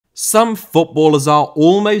Some footballers are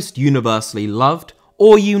almost universally loved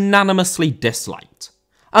or unanimously disliked.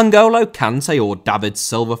 N'Golo Kante or David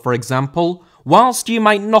Silva, for example, whilst you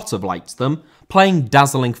might not have liked them, playing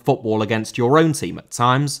dazzling football against your own team at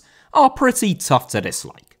times, are pretty tough to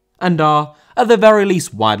dislike, and are, at the very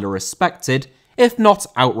least, widely respected, if not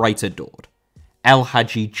outright adored. El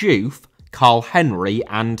Hadji Diouf, Carl Henry,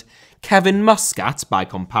 and Kevin Muscat, by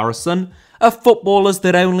comparison, are footballers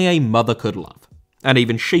that only a mother could love. And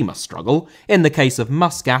even she must struggle, in the case of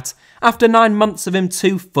Muscat, after 9 months of him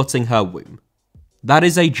two-footing her womb. That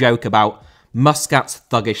is a joke about Muscat's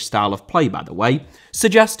thuggish style of play, by the way,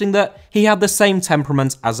 suggesting that he had the same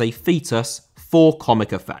temperament as a fetus for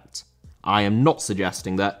comic effect. I am not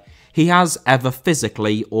suggesting that he has ever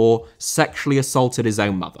physically or sexually assaulted his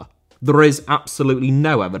own mother. There is absolutely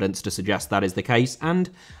no evidence to suggest that is the case,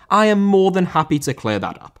 and I am more than happy to clear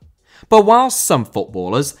that up. But whilst some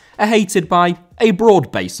footballers are hated by a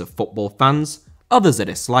broad base of football fans, others are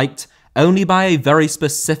disliked only by a very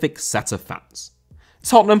specific set of fans.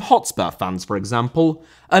 Tottenham Hotspur fans, for example,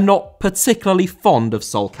 are not particularly fond of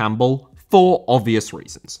Sol Campbell for obvious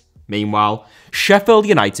reasons. Meanwhile, Sheffield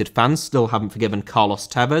United fans still haven't forgiven Carlos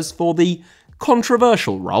Tevez for the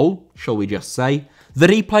controversial role, shall we just say, that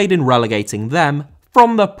he played in relegating them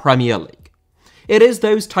from the Premier League. It is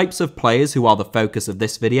those types of players who are the focus of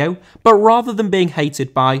this video, but rather than being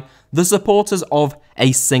hated by the supporters of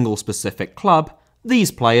a single specific club,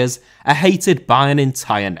 these players are hated by an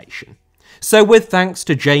entire nation. So with thanks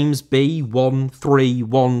to James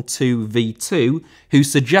B1312V2, who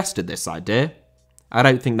suggested this idea, I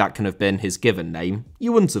don't think that can have been his given name,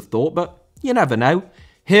 you wouldn't have thought, but you never know,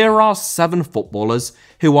 here are 7 footballers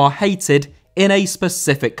who are hated in a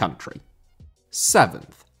specific country.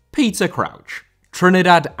 7th, Peter Crouch,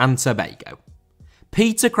 Trinidad and Tobago.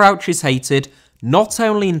 Peter Crouch is hated not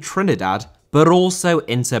only in Trinidad, but also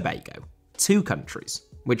in Tobago, 2 countries,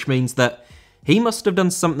 which means that he must have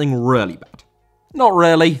done something really bad. Not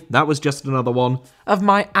really, that was just another one of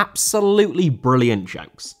my absolutely brilliant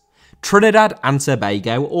jokes. Trinidad and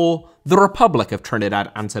Tobago, or the Republic of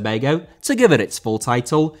Trinidad and Tobago, to give it its full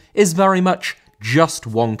title, is very much just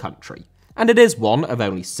one country. And it is one of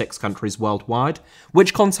only 6 countries worldwide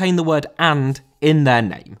which contain the word "and" in their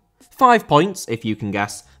name. 5 points if you can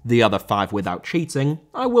guess the other 5 without cheating.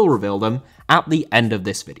 I will reveal them at the end of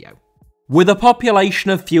this video. With a population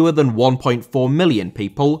of fewer than 1.4 million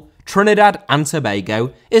people, Trinidad and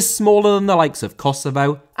Tobago is smaller than the likes of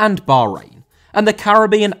Kosovo and Bahrain, and the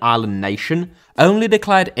Caribbean island nation only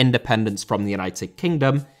declared independence from the United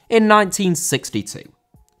Kingdom in 1962.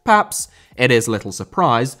 Perhaps it is little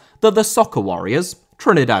surprise that the Soccer Warriors,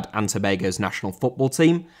 Trinidad and Tobago's national football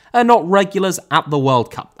team, are not regulars at the World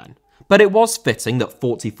Cup then. But it was fitting that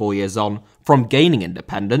 44 years on from gaining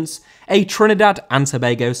independence, a Trinidad and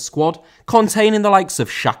Tobago squad containing the likes of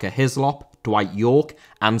Shaka Hislop, Dwight York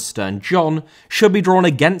and Stern John should be drawn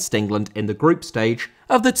against England in the group stage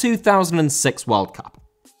of the 2006 World Cup.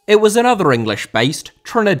 It was another English-based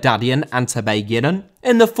Trinidadian and Tobagoan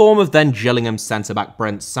in the form of then Gillingham centre-back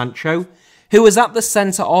Brent Sancho, who was at the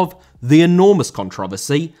centre of the enormous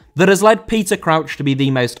controversy that has led Peter Crouch to be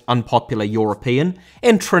the most unpopular European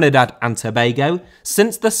in Trinidad and Tobago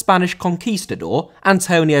since the Spanish conquistador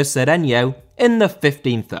Antonio Cedeño in the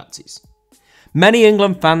 1530s. Many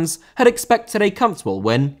England fans had expected a comfortable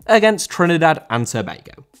win against Trinidad and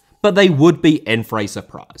Tobago, but they would be in for a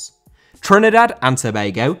surprise. Trinidad and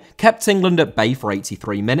Tobago kept England at bay for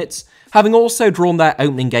 83 minutes, having also drawn their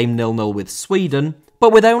opening game 0-0 with Sweden,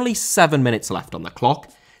 but with only 7 minutes left on the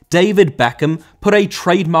clock, David Beckham put a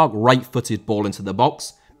trademark right-footed ball into the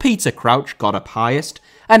box, Peter Crouch got up highest,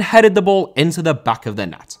 and headed the ball into the back of the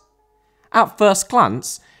net. At first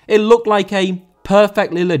glance, it looked like a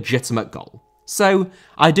perfectly legitimate goal, so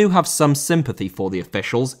I do have some sympathy for the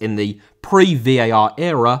officials in the pre-VAR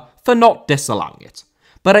era for not disallowing it.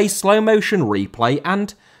 But a slow-motion replay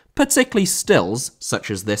and, particularly stills,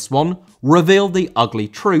 such as this one, revealed the ugly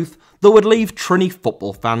truth that would leave Trini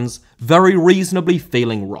football fans very reasonably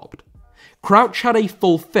feeling robbed. Crouch had a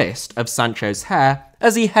full fist of Sancho's hair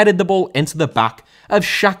as he headed the ball into the back of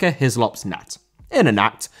Shaka Hislop's net, in an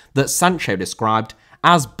act that Sancho described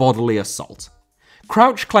as bodily assault.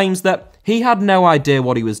 Crouch claims that he had no idea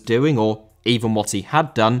what he was doing or even what he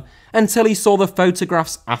had done until he saw the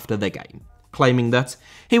photographs after the game, claiming that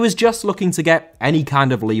he was just looking to get any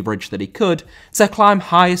kind of leverage that he could to climb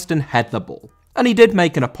highest and head the ball. And he did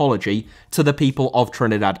make an apology to the people of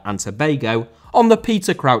Trinidad and Tobago on the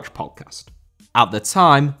Peter Crouch podcast. At the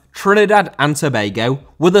time, Trinidad and Tobago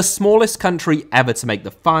were the smallest country ever to make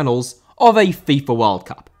the finals of a FIFA World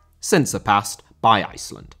Cup, since surpassed by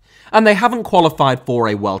Iceland, and they haven't qualified for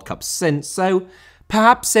a World Cup since, so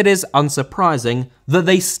perhaps it is unsurprising that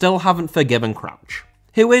they still haven't forgiven Crouch,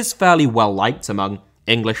 who is fairly well liked among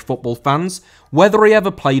English football fans, whether he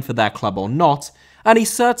ever played for their club or not, and he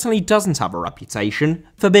certainly doesn't have a reputation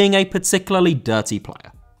for being a particularly dirty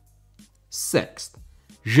player. 6th,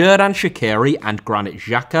 Xherdan Shaqiri and Granit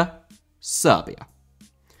Xhaka, Serbia.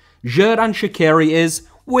 Xherdan Shaqiri is,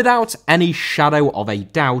 without any shadow of a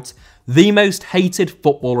doubt, the most hated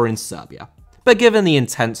footballer in Serbia. But given the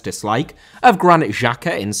intense dislike of Granit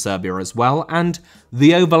Xhaka in Serbia as well, and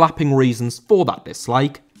the overlapping reasons for that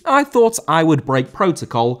dislike, I thought I would break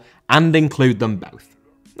protocol and include them both.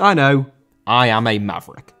 I know, I am a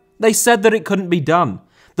maverick. They said that it couldn't be done.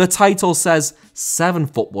 The title says 7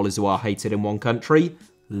 footballers who are hated in one country.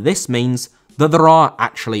 This means that there are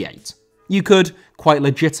actually 8. You could, quite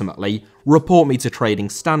legitimately, report me to trading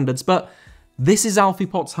standards, but this is Alfie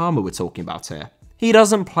Potshamer we're talking about here. He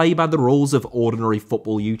doesn't play by the rules of ordinary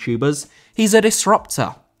football YouTubers. He's a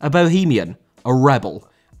disruptor, a bohemian, a rebel,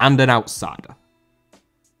 and an outsider.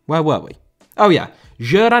 Where were we? Oh yeah,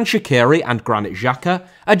 Xherdan Shaqiri and Granit Xhaka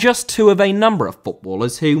are just 2 of a number of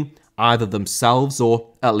footballers who, either themselves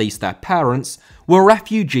or at least their parents, were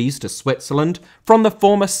refugees to Switzerland from the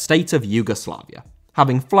former state of Yugoslavia,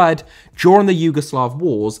 having fled during the Yugoslav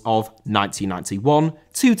wars of 1991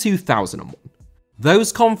 to 2001.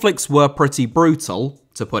 Those conflicts were pretty brutal,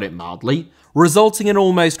 to put it mildly, resulting in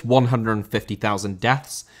almost 150,000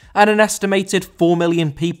 deaths and an estimated 4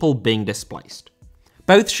 million people being displaced.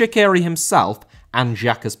 Both Shaqiri himself and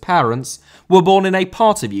Xhaka's parents were born in a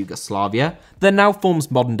part of Yugoslavia that now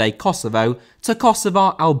forms modern-day Kosovo to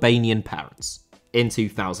Kosovar Albanian parents. In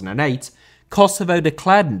 2008, Kosovo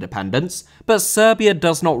declared independence, but Serbia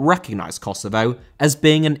does not recognise Kosovo as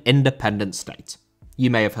being an independent state. You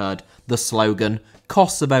may have heard the slogan,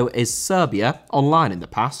 "Kosovo is Serbia," online in the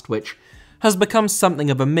past, which has become something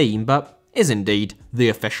of a meme, but is indeed the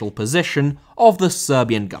official position of the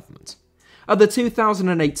Serbian government. At the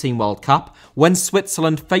 2018 World Cup, when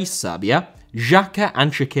Switzerland faced Serbia, Xhaka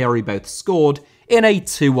and Shaqiri both scored in a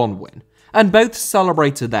 2-1 win, and both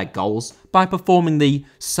celebrated their goals by performing the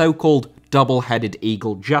so-called double-headed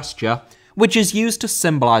eagle gesture, which is used to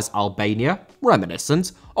symbolise Albania,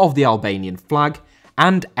 reminiscent of the Albanian flag,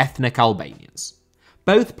 and ethnic Albanians.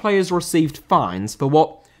 Both players received fines for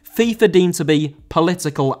what FIFA deemed to be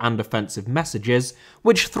political and offensive messages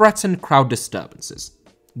which threatened crowd disturbances.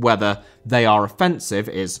 Whether they are offensive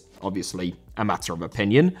is obviously a matter of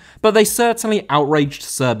opinion, but they certainly outraged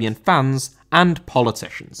Serbian fans and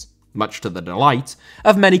politicians, much to the delight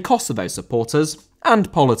of many Kosovo supporters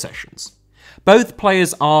and politicians. Both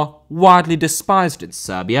players are widely despised in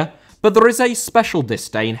Serbia, but there is a special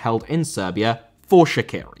disdain held in Serbia for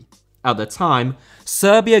Shaqiri. At the time,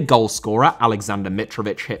 Serbia goalscorer Aleksandar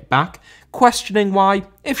Mitrovic hit back, questioning why,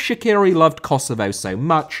 if Shaqiri loved Kosovo so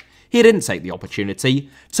much, he didn't take the opportunity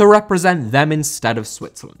to represent them instead of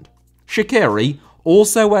Switzerland. Shaqiri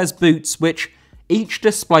also wears boots which each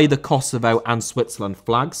display the Kosovo and Switzerland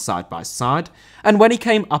flags side by side, and when he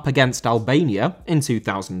came up against Albania in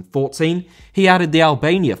 2014, he added the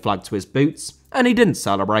Albania flag to his boots, and he didn't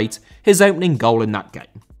celebrate his opening goal in that game.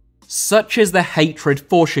 Such is the hatred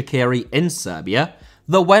for Shaqiri in Serbia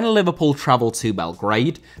that when Liverpool travelled to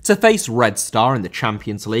Belgrade to face Red Star in the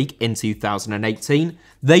Champions League in 2018,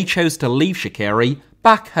 they chose to leave Shaqiri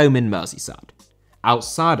back home in Merseyside.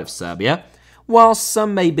 Outside of Serbia, while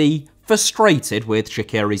some may be frustrated with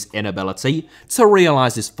Shaqiri's inability to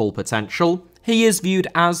realise his full potential, he is viewed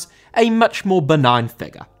as a much more benign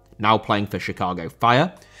figure, now playing for Chicago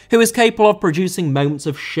Fire, who is capable of producing moments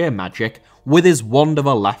of sheer magic with his wand of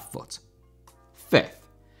a left foot. 5th,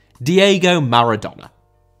 Diego Maradona,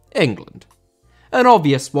 England. An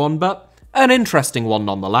obvious one, but an interesting one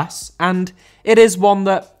nonetheless, and it is one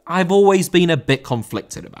that I've always been a bit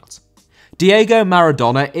conflicted about. Diego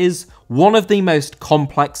Maradona is one of the most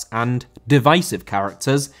complex and divisive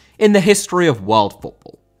characters in the history of world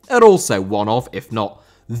football, and also one of, if not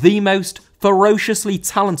the most ferociously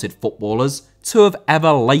talented footballers to have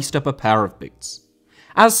ever laced up a pair of boots.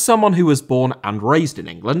 As someone who was born and raised in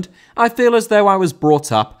England, I feel as though I was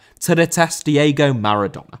brought up to detest Diego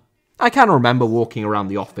Maradona. I can remember walking around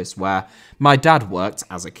the office where my dad worked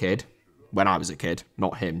as a kid, when I was a kid,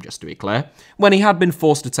 not him, just to be clear, when he had been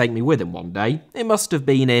forced to take me with him one day. It must have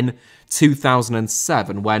been in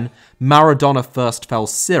 2007 when Maradona first fell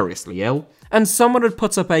seriously ill, and someone had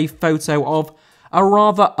put up a photo of a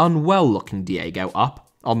rather unwell-looking Diego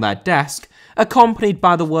up on their desk, accompanied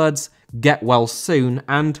by the words, "Get well soon,"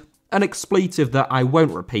 and an expletive that I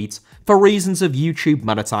won't repeat for reasons of YouTube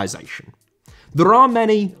monetization. There are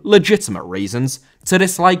many legitimate reasons to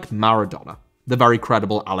dislike Maradona. The very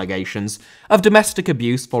credible allegations of domestic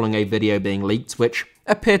abuse following a video being leaked which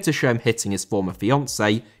appeared to show him hitting his former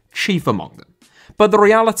fiancée, chief among them. But the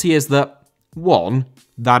reality is that, 1,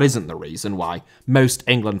 that isn't the reason why most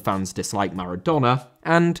England fans dislike Maradona,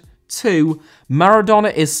 and 2,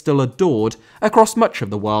 Maradona is still adored across much of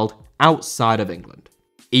the world outside of England.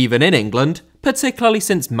 Even in England, particularly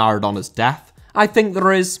since Maradona's death, I think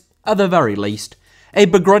there is, at the very least, a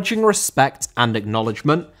begrudging respect and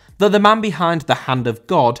acknowledgement that the man behind the hand of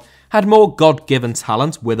God had more God-given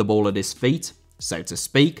talent with a ball at his feet, so to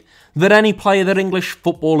speak, than any player that English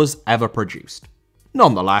footballers ever produced.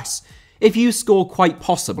 Nonetheless, if you score quite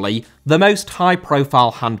possibly the most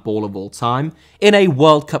high-profile handball of all time in a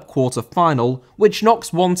World Cup quarter-final which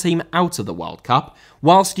knocks one team out of the World Cup,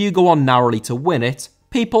 whilst you go on narrowly to win it,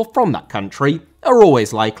 people from that country are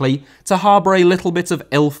always likely to harbour a little bit of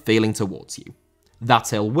ill feeling towards you.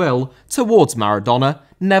 That ill will towards Maradona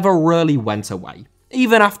never really went away,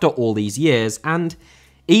 even after all these years, and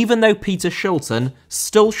even though Peter Shilton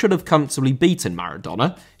still should have comfortably beaten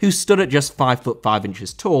Maradona, who stood at just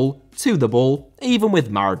 5'5" tall, to the ball, even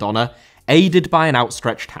with Maradona aided by an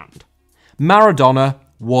outstretched hand. Maradona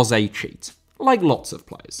was a cheat, like lots of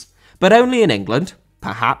players, but only in England,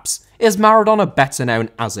 perhaps, is Maradona better known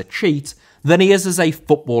as a cheat than he is as a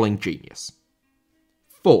footballing genius.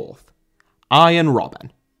 4th, Arjen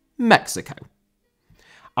Robben, Mexico.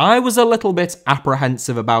 I was a little bit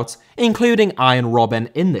apprehensive about including Arjen Robben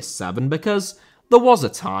in this 7 because there was a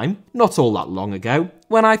time, not all that long ago,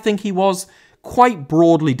 when I think he was quite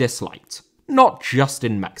broadly disliked, not just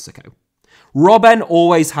in Mexico. Robben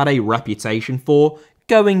always had a reputation for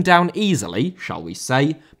going down easily, shall we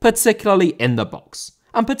say, particularly in the box,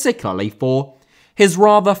 and particularly for his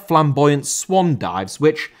rather flamboyant swan dives,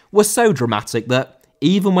 which were so dramatic that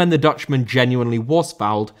even when the Dutchman genuinely was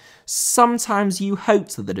fouled, sometimes you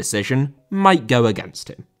hoped that the decision might go against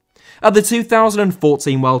him. At the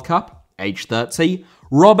 2014 World Cup, age 30,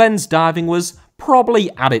 Robben's diving was probably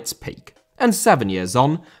at its peak, and 7 years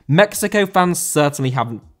on, Mexico fans certainly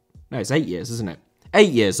haven't... No, it's 8 years, isn't it? 8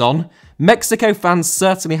 years on, Mexico fans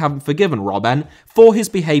certainly haven't forgiven Robben for his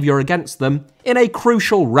behaviour against them in a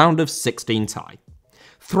crucial round of 16 tie.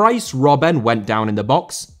 Thrice Robben went down in the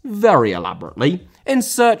box, very elaborately, in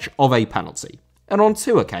search of a penalty, and on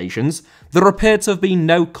 2 occasions, there appeared to have been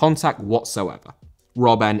no contact whatsoever.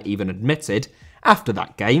 Robben even admitted, after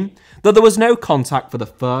that game, that there was no contact for the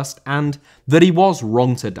first and that he was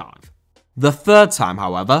wrong to dive. The 3rd time,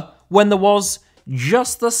 however, when there was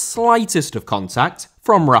just the slightest of contact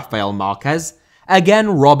from Rafael Marquez, again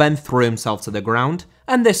Robben threw himself to the ground,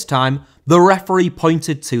 and this time, the referee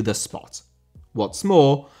pointed to the spot. What's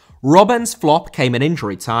more, Robben's flop came in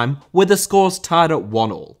injury time with the scores tied at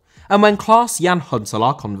 1-1, and when Klaas-Jan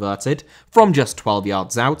Huntelaar converted from just 12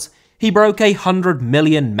 yards out, he broke 100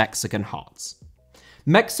 million Mexican hearts.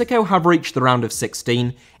 Mexico have reached the round of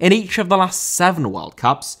 16 in each of the last 7 World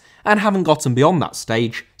Cups and haven't gotten beyond that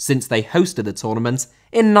stage since they hosted the tournament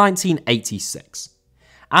in 1986.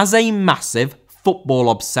 As a massive,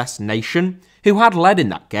 football-obsessed nation who had led in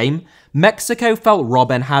that game, Mexico felt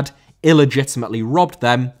Robben had illegitimately robbed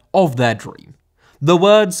them of their dream. The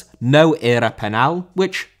words "no era penal,"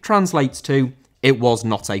 which translates to "it was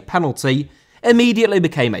not a penalty," immediately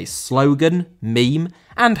became a slogan, meme,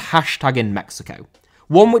 and hashtag in Mexico,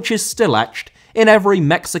 one which is still etched in every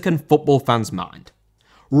Mexican football fan's mind.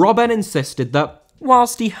 Robben insisted that,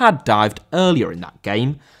 whilst he had dived earlier in that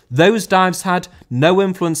game, those dives had no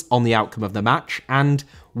influence on the outcome of the match, and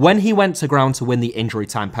when he went to ground to win the injury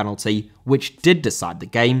time penalty, which did decide the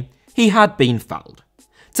game, he had been fouled.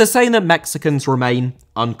 To say that Mexicans remain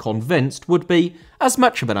unconvinced would be as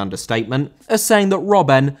much of an understatement as saying that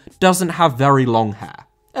Robben doesn't have very long hair.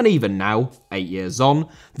 And even now, 8 years on,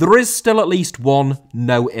 there is still at least one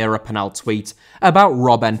no-era penal tweet about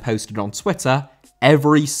Robben posted on Twitter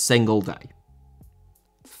every single day.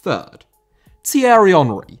 3rd, Thierry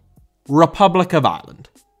Henry, Republic of Ireland.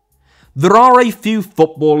 There are a few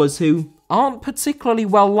footballers who aren't particularly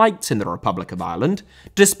well liked in the Republic of Ireland,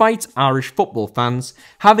 despite Irish football fans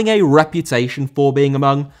having a reputation for being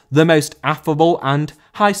among the most affable and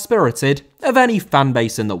high-spirited of any fan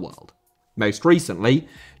base in the world. Most recently,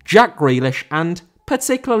 Jack Grealish and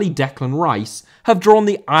particularly Declan Rice have drawn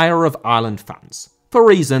the ire of Ireland fans, for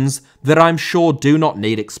reasons that I'm sure do not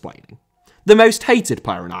need explaining. The most hated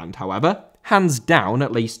player in Ireland, however, hands down,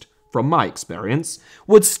 at least from my experience,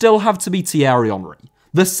 would still have to be Thierry Henry,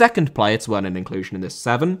 the 2nd player to earn an inclusion in this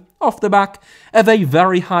 7, off the back of a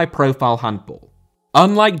very high-profile handball.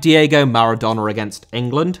 Unlike Diego Maradona against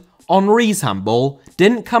England, Henry's handball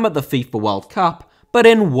didn't come at the FIFA World Cup, but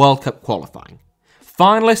in World Cup qualifying.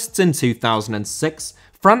 Finalists in 2006,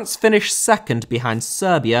 France finished second behind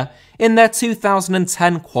Serbia in their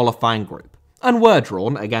 2010 qualifying group, and were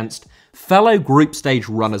drawn against fellow group stage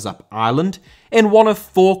runners-up Ireland in one of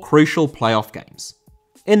 4 crucial playoff games.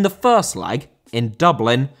 In the first leg, in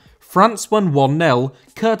Dublin, France won 1-0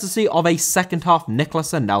 courtesy of a second-half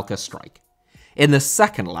Nicolas Anelka strike. In the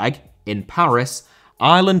second leg, in Paris,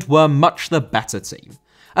 Ireland were much the better team,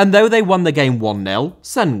 and though they won the game 1-0,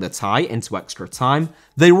 sending the tie into extra time,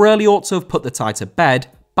 they really ought to have put the tie to bed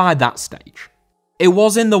by that stage. It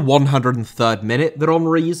was in the 103rd minute that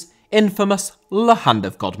Henry's infamous Le Hand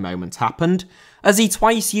of God moment happened, as he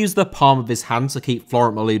twice used the palm of his hand to keep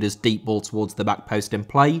Florent Malouda's deep ball towards the back post in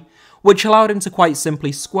play, which allowed him to quite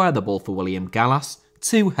simply square the ball for William Gallas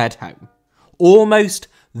to head home. Almost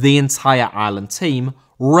the entire Ireland team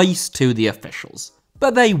raced to the officials,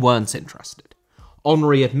 but they weren't interested.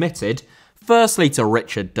 Henry admitted, firstly to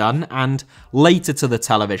Richard Dunn and later to the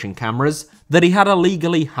television cameras, that he had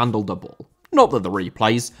illegally handled the ball. Not that the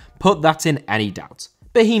replays put that in any doubt,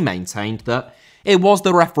 but he maintained that it was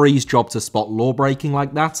the referee's job to spot law-breaking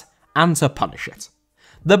like that and to punish it.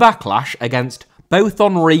 The backlash against both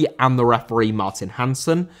Henry and the referee Martin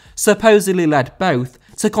Hansen supposedly led both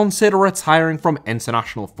to consider retiring from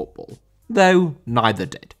international football, though neither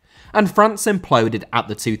did, and France imploded at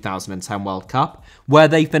the 2010 World Cup, where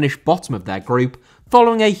they finished bottom of their group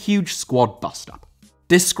following a huge squad bust-up.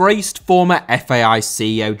 Disgraced former FAI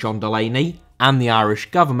CEO John Delaney and the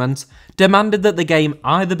Irish government demanded that the game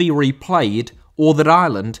either be replayed or that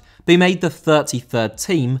Ireland be made the 33rd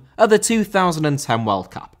team at the 2010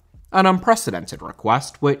 World Cup, an unprecedented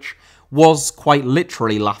request which was quite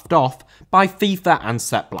literally laughed off by FIFA and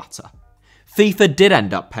Sepp Blatter. FIFA did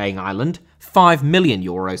end up paying Ireland €5 million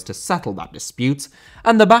to settle that dispute,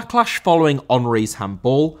 and the backlash following Henry's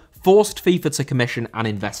handball forced FIFA to commission an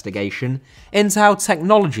investigation into how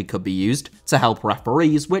technology could be used to help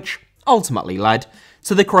referees, which ultimately led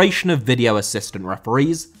to the creation of video assistant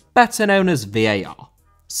referees, better known as VAR.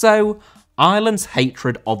 So, Ireland's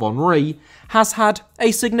hatred of Henry has had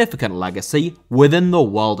a significant legacy within the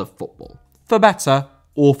world of football, for better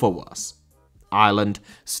or for worse. Ireland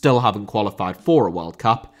still haven't qualified for a World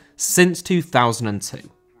Cup since 2002.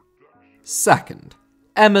 Second,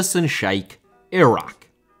 Emerson Sheikh, Iraq.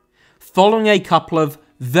 Following a couple of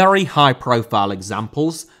very high-profile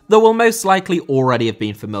examples that will most likely already have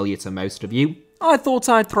been familiar to most of you, I thought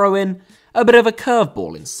I'd throw in a bit of a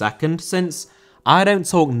curveball in second, since I don't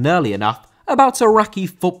talk nearly enough about Iraqi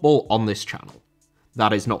football on this channel.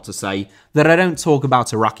 That is not to say that I don't talk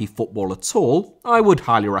about Iraqi football at all. I would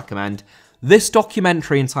highly recommend this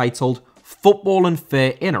documentary entitled Football and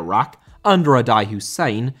Fear in Iraq under Adai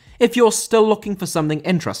Hussein if you're still looking for something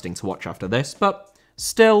interesting to watch after this, but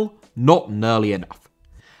still not nearly enough.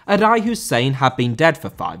 Adai Hussein had been dead for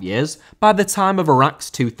 5 years by the time of Iraq's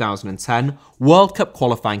 2010 World Cup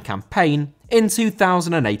qualifying campaign in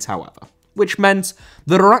 2008, however, which meant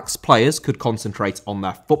that Iraq's players could concentrate on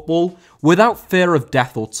their football without fear of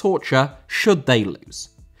death or torture should they lose.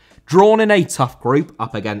 Drawn in a tough group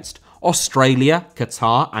up against Australia,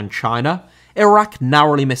 Qatar and China, Iraq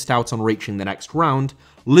narrowly missed out on reaching the next round,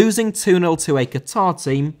 losing 2-0 to a Qatar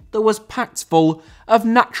team that was packed full of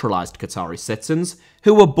naturalised Qatari citizens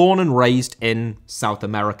who were born and raised in South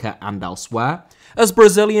America and elsewhere, as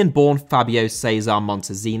Brazilian-born Fabio Cesar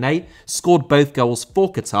Montezine scored both goals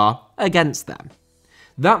for Qatar against them.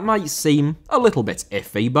 That might seem a little bit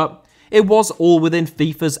iffy, but it was all within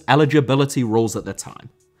FIFA's eligibility rules at the time.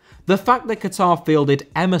 The fact that Qatar fielded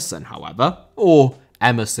Emerson, however, or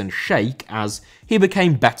Emerson Sheikh as he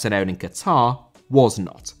became better known in Qatar, was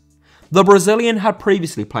not. The Brazilian had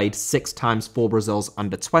previously played 6 times for Brazil's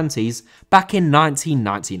under-20s back in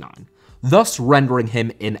 1999, thus rendering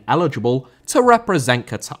him ineligible to represent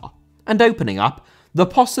Qatar, and opening up the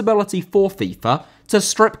possibility for FIFA to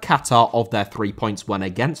strip Qatar of their 3 points won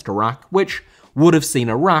against Iraq, which would have seen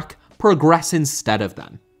Iraq progress instead of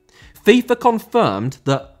them. FIFA confirmed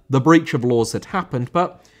that the breach of laws had happened,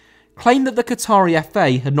 but claimed that the Qatari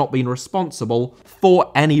FA had not been responsible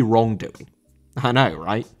for any wrongdoing. I know,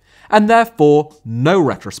 right? And therefore, no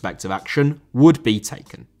retrospective action would be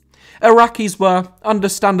taken. Iraqis were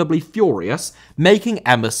understandably furious, making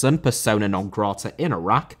Emerson persona non grata in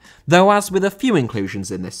Iraq, though as with a few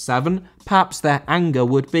inclusions in this 7, perhaps their anger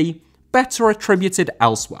would be better attributed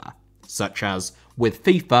elsewhere, such as with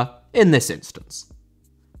FIFA in this instance.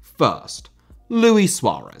 First, Luis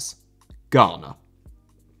Suarez, Ghana.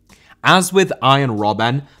 As with Ian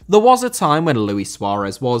Robben, there was a time when Luis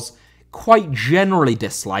Suarez was quite generally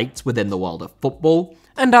disliked within the world of football,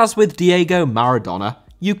 and as with Diego Maradona,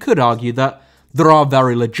 you could argue that there are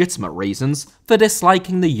very legitimate reasons for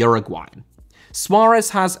disliking the Uruguayan.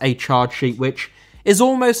 Suarez has a charge sheet which is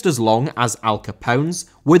almost as long as Al Capone's,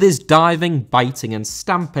 with his diving, biting and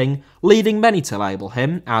stamping leading many to label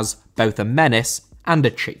him as both a menace and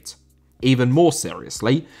a cheat. Even more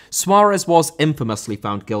seriously, Suarez was infamously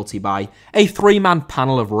found guilty by a three-man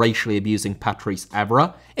panel of racially abusing Patrice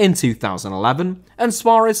Evra in 2011, and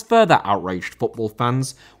Suarez further outraged football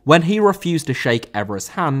fans when he refused to shake Evra's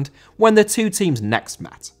hand when the two teams next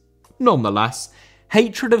met. Nonetheless,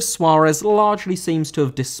 hatred of Suarez largely seems to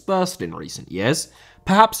have dispersed in recent years,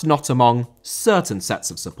 perhaps not among certain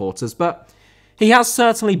sets of supporters, but he has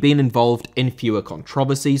certainly been involved in fewer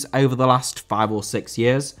controversies over the last 5 or 6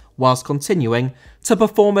 years, whilst continuing to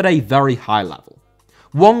perform at a very high level.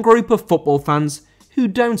 One group of football fans who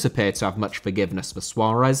don't appear to have much forgiveness for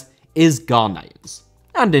Suarez is Ghanaians,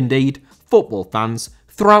 and indeed football fans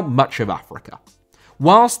throughout much of Africa.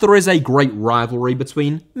 Whilst there is a great rivalry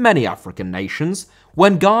between many African nations,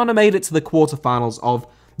 when Ghana made it to the quarterfinals of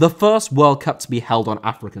the first World Cup to be held on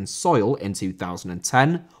African soil in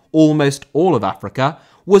 2010, almost all of Africa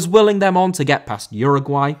was willing them on to get past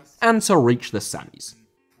Uruguay and to reach the semis.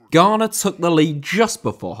 Ghana took the lead just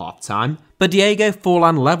before half-time, but Diego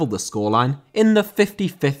Forlan levelled the scoreline in the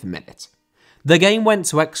 55th minute. The game went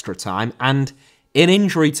to extra time, and in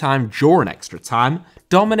injury time during extra time,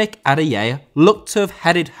 Dominic Adeyeye looked to have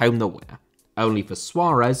headed home the winner, only for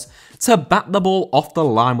Suarez to bat the ball off the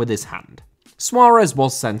line with his hand. Suarez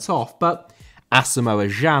was sent off, but Asamoah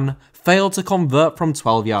Gyan failed to convert from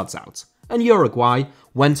 12 yards out, and Uruguay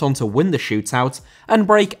went on to win the shootout and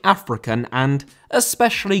break African and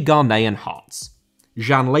especially Ghanaian hearts.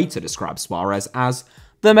 Gyan later described Suarez as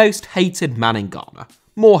the most hated man in Ghana,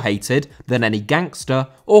 more hated than any gangster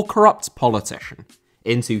or corrupt politician.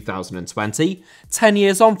 In 2020, 10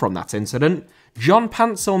 years on from that incident, John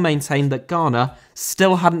Pansel maintained that Ghana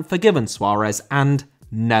still hadn't forgiven Suarez and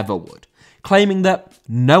never would, claiming that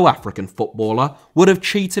no African footballer would have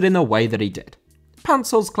cheated in the way that he did.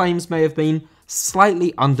 Pansel's claims may have been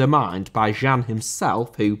slightly undermined by Gyan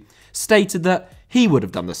himself, who stated that he would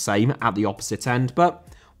have done the same at the opposite end, but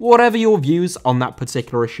whatever your views on that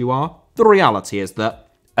particular issue are, the reality is that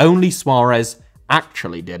only Suarez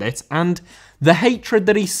actually did it, and the hatred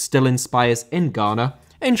that he still inspires in Ghana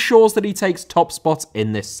ensures that he takes top spot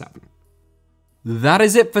in this 7. That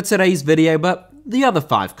is it for today's video, but the other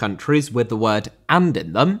 5 countries with the word "and"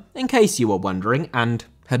 in them, in case you were wondering and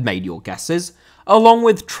had made your guesses, along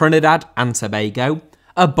with Trinidad and Tobago,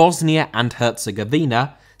 Bosnia and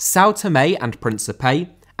Herzegovina, Sao Tome and Principe,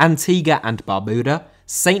 Antigua and Barbuda,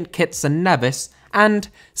 St. Kitts and Nevis, and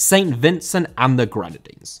St. Vincent and the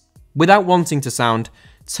Grenadines. Without wanting to sound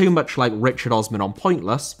too much like Richard Osman on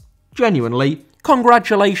Pointless, genuinely,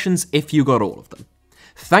 congratulations if you got all of them.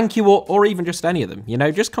 Thank you all, or even just any of them,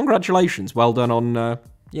 just congratulations, well done on,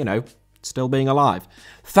 still being alive.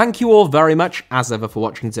 Thank you all very much, as ever, for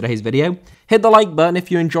watching today's video. Hit the like button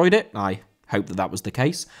if you enjoyed it. I hope that was the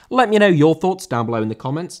case. Let me know your thoughts down below in the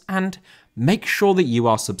comments, and make sure that you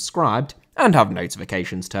are subscribed and have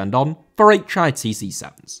notifications turned on for HITC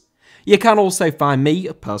Sevens. You can also find me,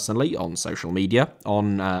 personally, on social media,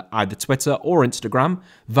 on either Twitter or Instagram,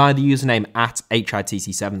 via the username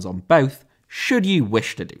 @HITC Sevens on both, should you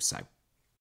wish to do so.